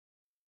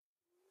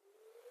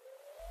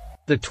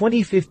The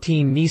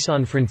 2015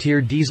 Nissan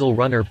Frontier diesel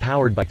runner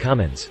powered by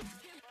Cummins.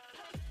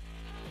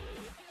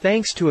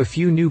 Thanks to a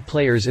few new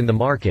players in the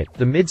market,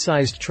 the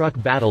mid-sized truck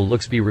battle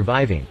looks be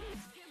reviving.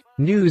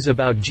 News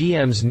about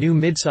GM's new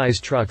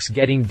mid-sized trucks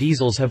getting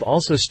diesels have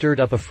also stirred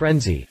up a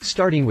frenzy,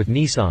 starting with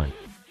Nissan.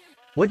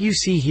 What you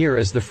see here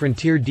is the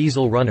Frontier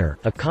Diesel Runner,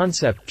 a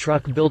concept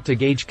truck built to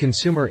gauge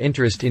consumer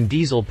interest in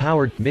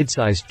diesel-powered,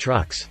 mid-sized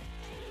trucks.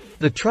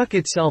 The truck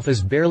itself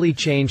is barely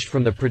changed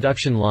from the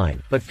production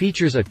line, but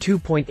features a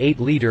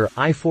 2.8-liter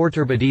i4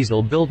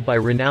 turbodiesel built by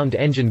renowned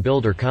engine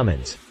builder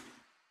Cummins.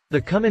 The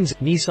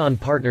Cummins-Nissan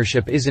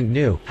partnership isn't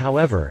new,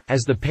 however,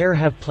 as the pair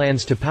have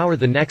plans to power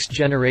the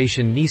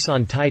next-generation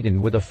Nissan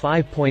Titan with a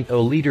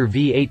 5.0-liter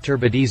V8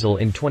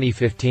 turbodiesel in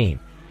 2015.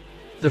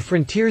 The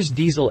Frontier's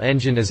diesel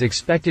engine is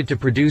expected to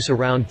produce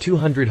around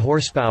 200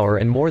 horsepower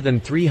and more than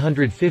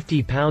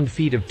 350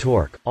 pound-feet of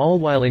torque, all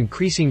while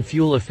increasing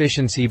fuel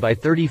efficiency by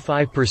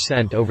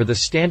 35% over the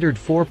standard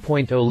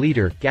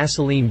 4.0-liter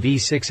gasoline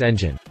V6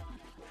 engine.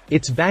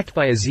 It's backed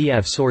by a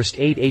ZF-sourced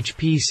 8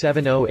 HP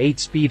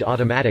 708-speed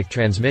automatic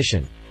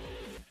transmission.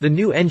 The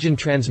new engine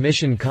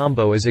transmission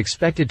combo is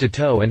expected to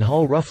tow and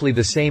haul roughly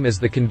the same as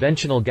the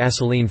conventional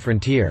gasoline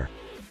Frontier.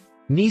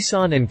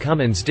 Nissan and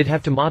Cummins did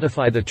have to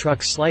modify the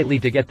truck slightly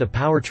to get the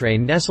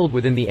powertrain nestled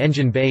within the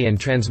engine bay and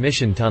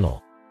transmission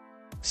tunnel.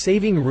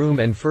 Saving room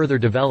and further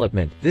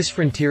development, this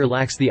Frontier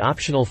lacks the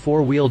optional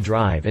four-wheel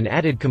drive and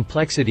added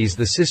complexities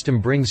the system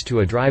brings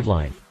to a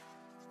driveline.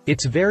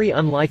 It's very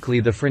unlikely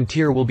the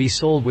Frontier will be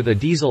sold with a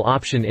diesel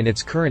option in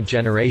its current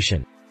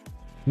generation.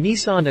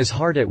 Nissan is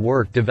hard at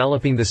work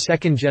developing the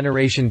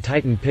second-generation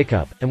Titan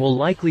pickup, and will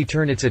likely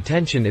turn its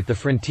attention at the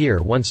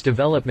Frontier once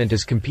development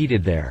is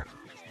completed there.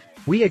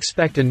 We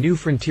expect a new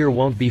Frontier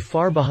won't be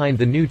far behind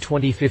the new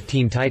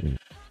 2015 Titan.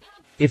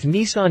 If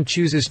Nissan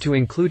chooses to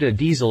include a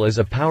diesel as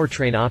a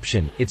powertrain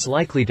option, it's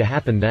likely to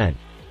happen then.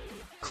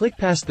 Click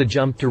past the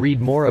jump to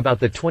read more about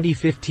the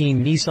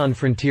 2015 Nissan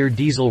Frontier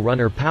diesel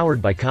runner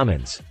powered by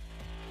Cummins.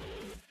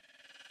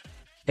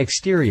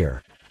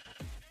 Exterior.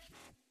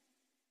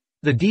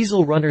 The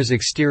diesel runner's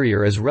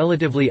exterior is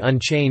relatively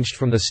unchanged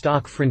from the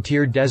stock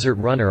Frontier Desert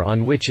Runner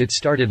on which it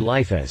started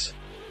life as.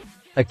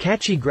 A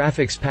catchy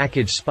graphics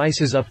package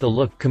spices up the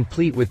look,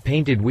 complete with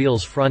painted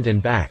wheels front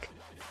and back.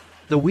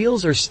 The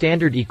wheels are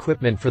standard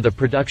equipment for the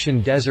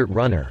production Desert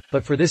Runner,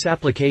 but for this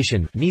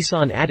application,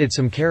 Nissan added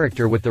some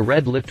character with the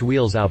red-lipped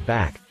wheels out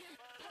back.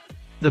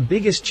 The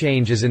biggest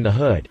change is in the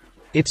hood.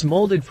 It's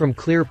molded from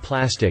clear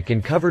plastic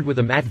and covered with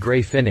a matte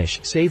gray finish,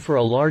 save for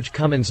a large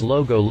Cummins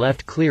logo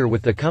left clear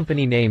with the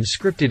company name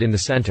scripted in the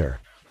center.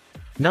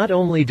 Not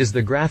only does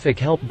the graphic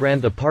help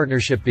brand the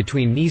partnership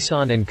between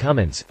Nissan and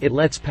Cummins, it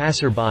lets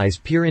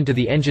passerbys peer into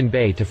the engine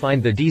bay to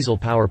find the diesel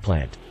power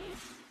plant.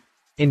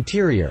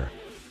 Interior.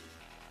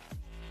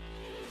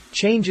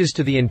 Changes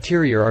to the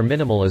interior are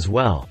minimal as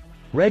well.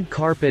 Red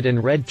carpet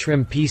and red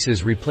trim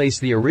pieces replace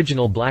the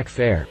original black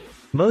fare.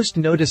 Most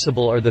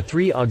noticeable are the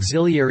three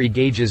auxiliary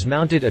gauges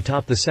mounted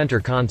atop the center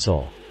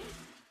console.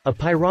 A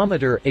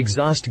pyrometer,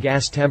 exhaust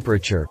gas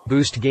temperature,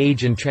 boost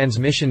gauge and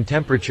transmission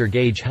temperature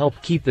gauge help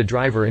keep the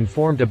driver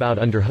informed about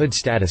under-hood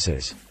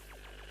statuses.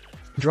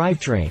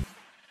 Drivetrain.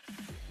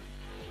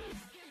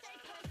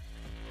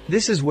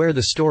 This is where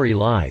the story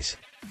lies.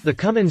 The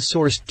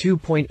Cummins-sourced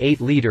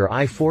 2.8-liter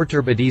i4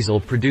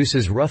 turbodiesel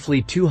produces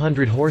roughly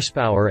 200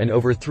 horsepower and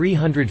over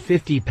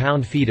 350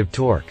 pound-feet of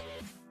torque.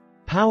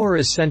 Power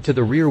is sent to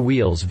the rear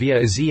wheels via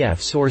a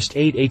ZF-sourced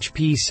 8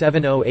 HP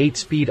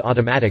 708-speed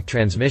automatic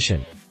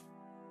transmission.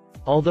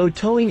 Although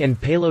towing and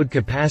payload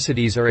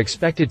capacities are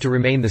expected to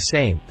remain the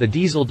same, the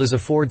diesel does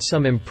afford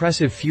some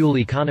impressive fuel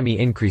economy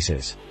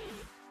increases.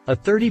 A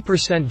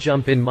 30%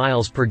 jump in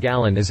miles per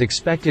gallon is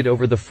expected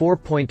over the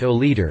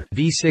 4.0-liter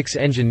V6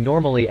 engine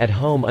normally at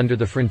home under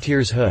the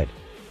Frontier's hood.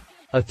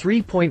 A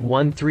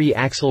 3.13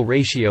 axle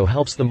ratio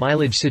helps the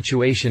mileage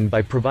situation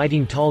by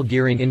providing tall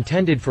gearing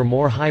intended for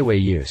more highway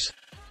use.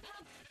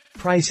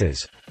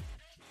 Prices.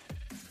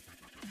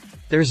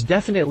 There's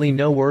definitely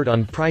no word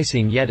on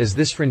pricing yet, as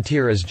this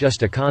Frontier is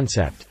just a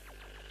concept.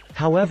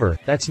 However,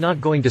 that's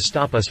not going to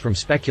stop us from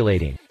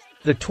speculating.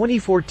 The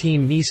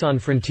 2014 Nissan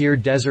Frontier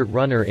Desert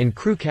Runner in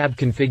crew cab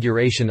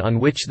configuration on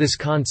which this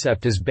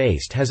concept is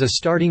based has a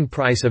starting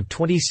price of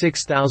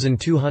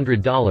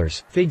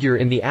 $26,200, figure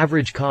in the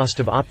average cost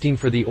of opting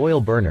for the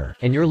oil burner,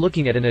 and you're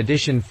looking at an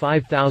addition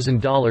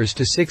 $5,000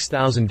 to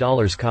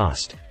 $6,000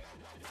 cost.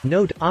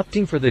 Note,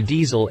 opting for the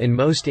diesel in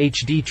most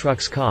HD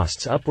trucks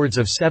costs upwards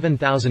of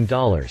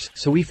 $7,000,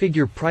 so we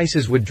figure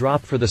prices would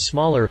drop for the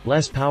smaller,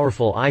 less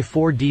powerful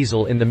i4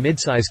 diesel in the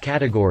midsize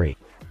category.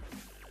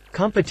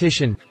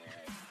 Competition.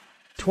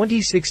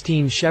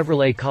 2016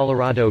 Chevrolet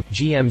Colorado,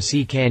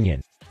 GMC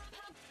Canyon.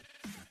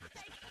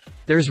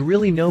 There's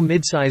really no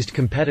mid-sized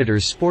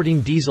competitors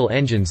sporting diesel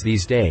engines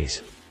these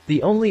days.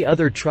 The only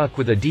other truck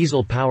with a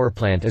diesel power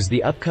plant is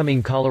the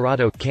upcoming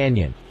Colorado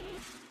Canyon.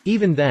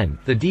 Even then,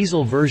 the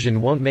diesel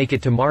version won't make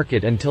it to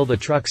market until the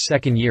truck's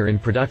second year in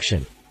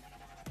production.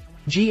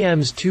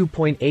 GM's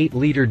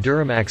 2.8-liter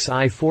Duramax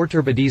i4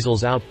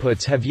 turbodiesel's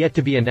outputs have yet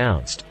to be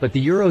announced, but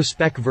the Euro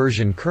spec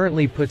version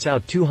currently puts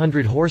out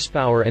 200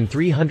 horsepower and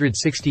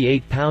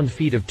 368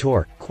 pound-feet of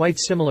torque, quite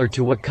similar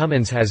to what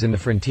Cummins has in the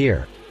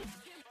Frontier.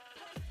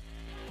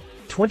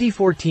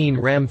 2014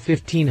 Ram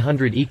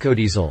 1500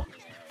 EcoDiesel.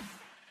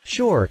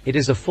 Sure, it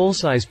is a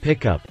full-size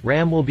pickup.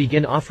 Ram will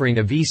begin offering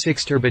a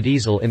V6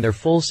 turbodiesel in their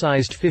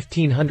full-sized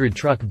 1500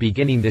 truck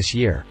beginning this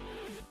year.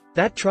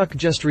 That truck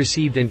just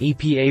received an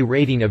EPA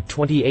rating of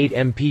 28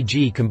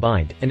 mpg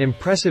combined, an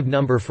impressive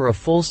number for a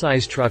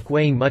full-size truck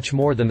weighing much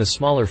more than the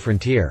smaller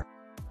Frontier.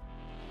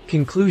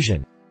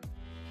 Conclusion: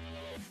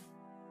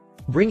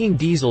 bringing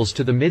diesels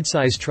to the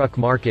midsize truck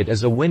market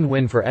is a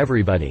win-win for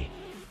everybody.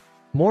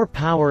 More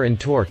power and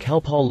torque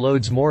help haul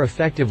loads more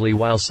effectively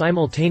while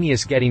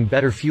simultaneously getting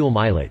better fuel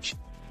mileage.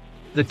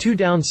 The two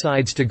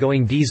downsides to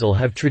going diesel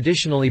have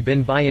traditionally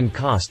been buy-in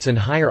costs and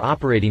higher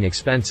operating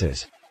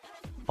expenses.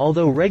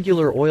 Although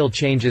regular oil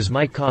changes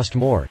might cost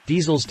more,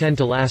 diesels tend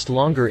to last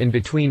longer in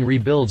between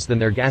rebuilds than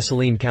their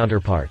gasoline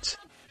counterparts.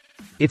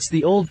 It's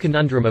the old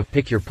conundrum of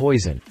pick your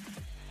poison.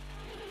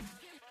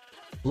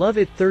 Love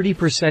it.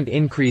 30%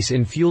 increase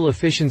in fuel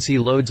efficiency,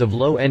 loads of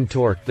low-end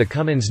torque. The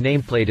Cummins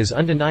nameplate is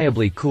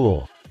undeniably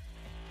cool.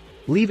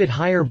 Leave it.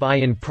 Higher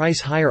buy-in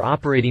price, higher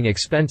operating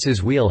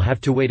expenses. We'll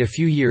have to wait a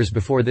few years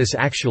before this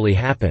actually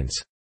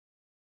happens.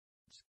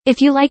 If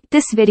you liked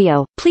this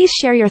video, please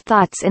share your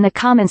thoughts in the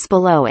comments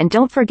below and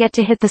don't forget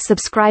to hit the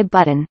subscribe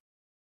button.